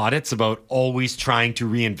and plaudits about always trying to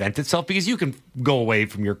reinvent itself, because you can go away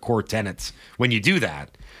from your core tenets when you do that.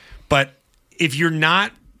 But if you're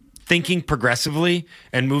not thinking progressively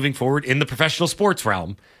and moving forward in the professional sports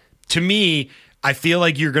realm, to me, I feel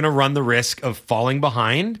like you're going to run the risk of falling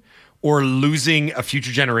behind or losing a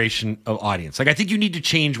future generation of audience. Like, I think you need to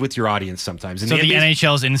change with your audience sometimes. And so the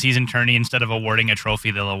NHL's in-season tourney, instead of awarding a trophy,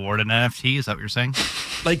 they'll award an NFT? Is that what you're saying?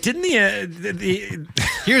 Like, didn't the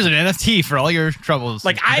here's an NFT for all your troubles.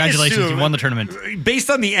 Like, congratulations, you won the tournament. Based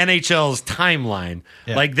on the NHL's timeline,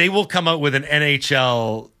 like, they will come out with an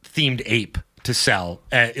NHL-themed ape to sell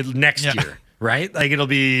next year. Right? Like, it'll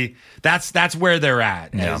be that's where they're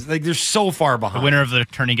at. Yeah. Like, they're so far behind. The winner of the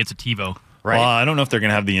tourney gets a TiVo. Right. Well, I don't know if they're going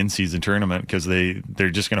to have the in-season tournament because they're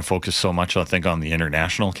just going to focus so much, I think, on the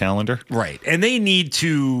international calendar. Right. And they need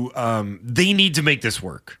to make this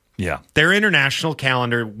work. Yeah. Their international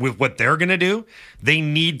calendar, with what they're going to do, they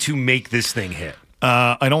need to make this thing hit.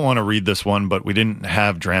 I don't want to read this one, but we didn't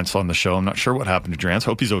have Drance on the show. I'm not sure what happened to Drance.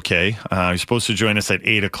 Hope he's okay. He's supposed to join us at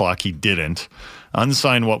 8 o'clock. He didn't.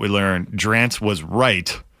 Unsigned what we learned. Drance was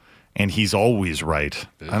right, and he's always right.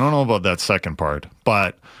 I don't know about that second part,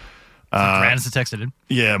 but... Drance texted in.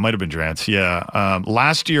 Yeah, it might have been Drance. Yeah.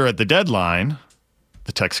 Last year at the deadline,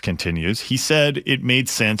 the text continues, he said it made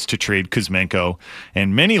sense to trade Kuzmenko,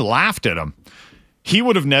 and many laughed at him. He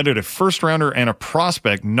would have netted a first-rounder and a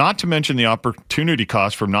prospect, not to mention the opportunity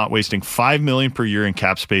cost from not wasting $5 million per year in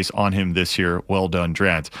cap space on him this year. Well done,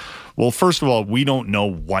 Drance. Well, first of all, we don't know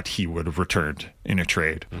what he would have returned in a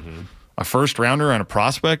trade. Mm-hmm. A first-rounder and a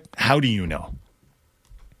prospect? How do you know?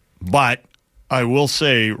 But I will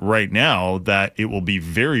say right now that it will be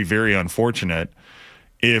very, very unfortunate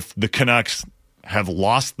if the Canucks have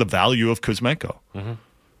lost the value of Kuzmenko. Mm-hmm.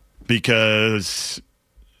 Because,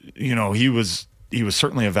 he was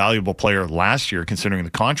certainly a valuable player last year, considering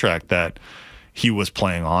the contract that he was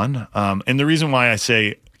playing on. And the reason why I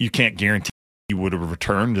say you can't guarantee he would have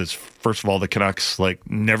returned is, first of all, the Canucks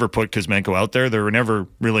never put Kuzmenko out there. There were never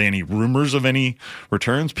really any rumors of any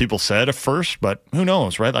returns. People said at first, but who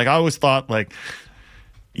knows, right? I always thought,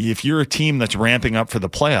 if you're a team that's ramping up for the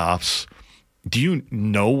playoffs, do you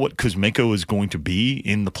know what Kuzmenko is going to be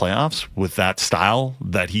in the playoffs with that style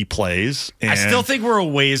that he plays? And I still think we're a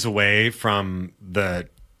ways away from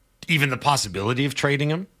even the possibility of trading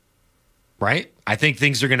him, right? I think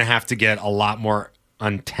things are going to have to get a lot more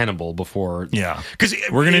untenable before. Yeah. Because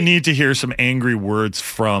we're going to need to hear some angry words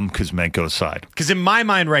from Kuzmenko's side. Because in my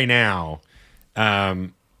mind right now,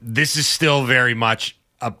 this is still very much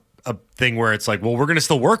a thing where it's like, well, we're going to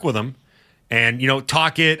still work with him and,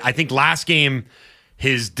 talk it. I think last game,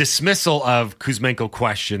 his dismissal of Kuzmenko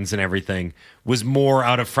questions and everything was more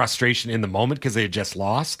out of frustration in the moment because they had just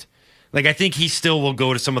lost. I think he still will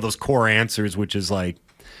go to some of those core answers, which is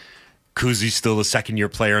Kuzi's still a second-year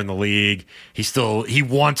player in the league. He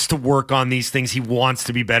wants to work on these things. He wants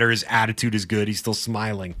to be better. His attitude is good. He's still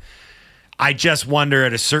smiling. I just wonder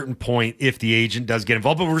at a certain point if the agent does get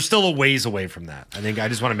involved, but we're still a ways away from that. I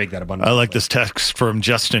just want to make that abundant. I like this text from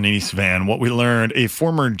Justin Eastvan. What we learned, a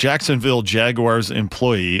former Jacksonville Jaguars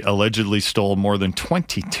employee allegedly stole more than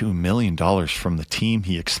 $22 million from the team.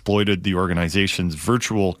 He exploited the organization's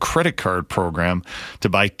virtual credit card program to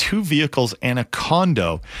buy 2 vehicles and a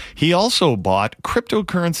condo. He also bought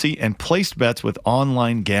cryptocurrency and placed bets with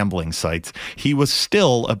online gambling sites. He was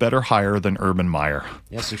still a better hire than Urban Meyer.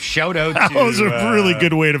 Yeah, so shout out to... That was a really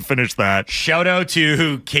good way to finish that. Shout out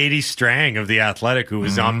to Katie Strang of The Athletic, who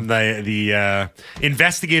was on the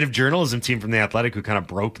investigative journalism team from The Athletic, who kind of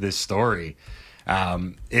broke this story.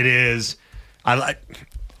 It is...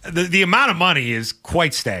 The amount of money is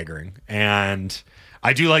quite staggering, and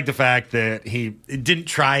I do like the fact that he didn't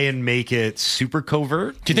try and make it super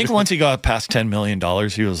covert. Do you think once he got past $10 million,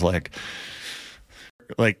 he was like,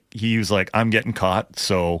 I'm getting caught,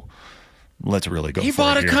 so... let's really go. He for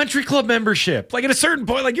bought it a here. country club membership. Like at a certain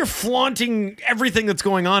point, like you're flaunting everything that's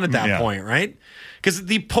going on at that Yeah. point, right? Because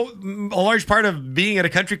a large part of being at a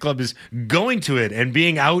country club is going to it and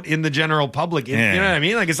being out in the general public. You know what I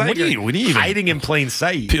mean? Like it's not What like do you're you even- hiding in plain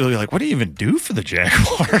sight. People are like, what do you even do for the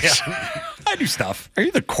Jaguars? I do stuff. Are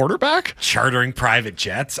you the quarterback? Chartering private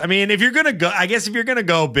jets. I mean, if you're gonna go, I guess if you're gonna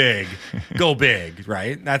go big,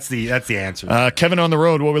 right? That's the answer. Kevin on the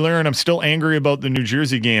road. What we learned, I'm still angry about the New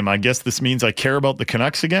Jersey game. I guess this means I care about the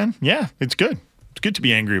Canucks again. Yeah, it's good. It's good to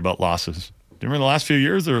be angry about losses. Remember the last few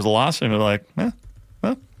years there was a loss and we're like, well,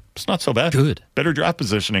 it's not so bad. Good. Better draft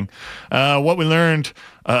positioning. What we learned,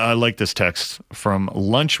 I like this text from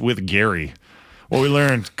Lunch with Gary. What we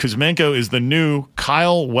learned, Kuzmenko is the new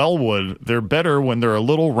Kyle Wellwood. They're better when they're a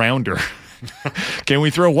little rounder. Can we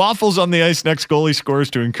throw waffles on the ice next goalie scores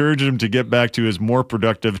to encourage him to get back to his more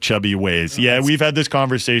productive, chubby ways? Yeah, we've had this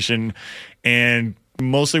conversation, and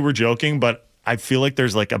mostly we're joking, but I feel like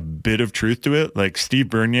there's like a bit of truth to it. Like Steve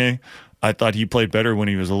Bernier, I thought he played better when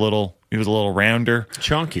he was a little rounder.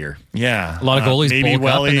 Chunkier. Yeah. A lot of goalies maybe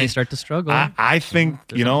bulk up Welly. and they start to struggle. I think,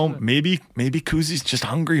 maybe Kuzi's just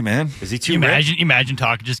hungry, man. Is he too Imagine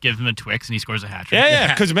Talk just gives him a Twix and he scores a hat trick.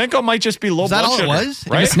 Yeah. Kuzmenko might just be low Is that blood all it sugar, was?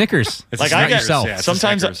 Like a right? Snickers. It's Like a I Snickers, get yeah, it's a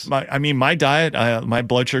sometimes Snickers. my diet, my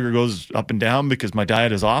blood sugar goes up and down because my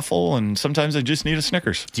diet is awful, and sometimes I just need a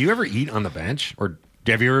Snickers. Do you ever eat on the bench, or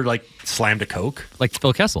have you ever like slammed a Coke? Like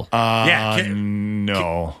Phil Kessel.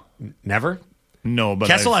 No, Never. no, but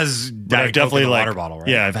Kessel I've- has but Diet I've Coke definitely in the like water bottle, right?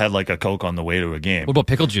 Yeah, I've had like a Coke on the way to a game. What about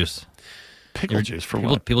pickle juice? Pickle juice for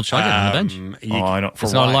People, what? people chug it on the bench. I don't. For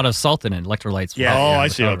It's got why? a lot of salt in it, electrolytes. Yeah, Oh, yeah, I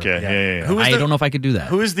see. recovery. Okay, yeah. Who was I the- don't know if I could do that.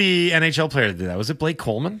 Who is the NHL player that did that? Was it Blake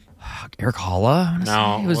Coleman? Eric Holla? I wanna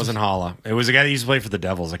No, say? it wasn't Holla. It was a guy that used to play for the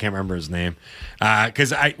Devils. I can't remember his name.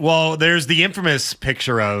 There's the infamous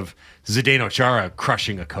picture of Zdeno Chara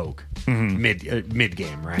crushing a Coke mid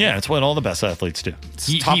game, right? Yeah, it's what all the best athletes do.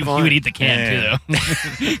 He top of line. would eat the can Yeah.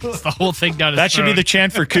 too, though. It's the whole thing down his That should be throat. the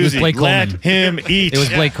chant for was Kuzi. Blake Let Coleman. him eat. It was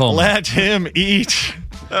Blake Coleman. Let him eat.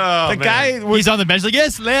 The guy was. He's on the bench like,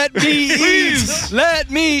 yes, let me eat. Let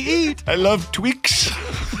me eat. I love tweaks.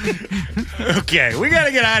 Okay, we got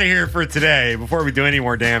to get out of here for today before we do any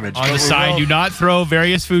more damage. On the side, do not throw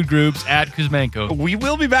various food groups at Kuzmenko. We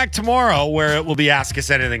will be back tomorrow where it will be Ask Us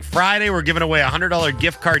Anything. Friday, we're giving away a $100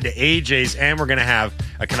 gift card to AJ's, and we're going to have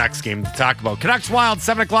a Canucks game to talk about. Canucks Wild,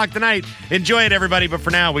 7 o'clock tonight. Enjoy it, everybody. But for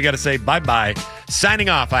now, we got to say bye-bye. Signing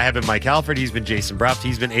off, I have been Mike Halford. He's been Jason Bruff.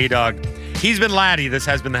 He's been A-Dog. He's been Laddie. This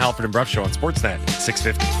has been the Halford and Bruff Show on Sportsnet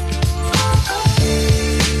 650.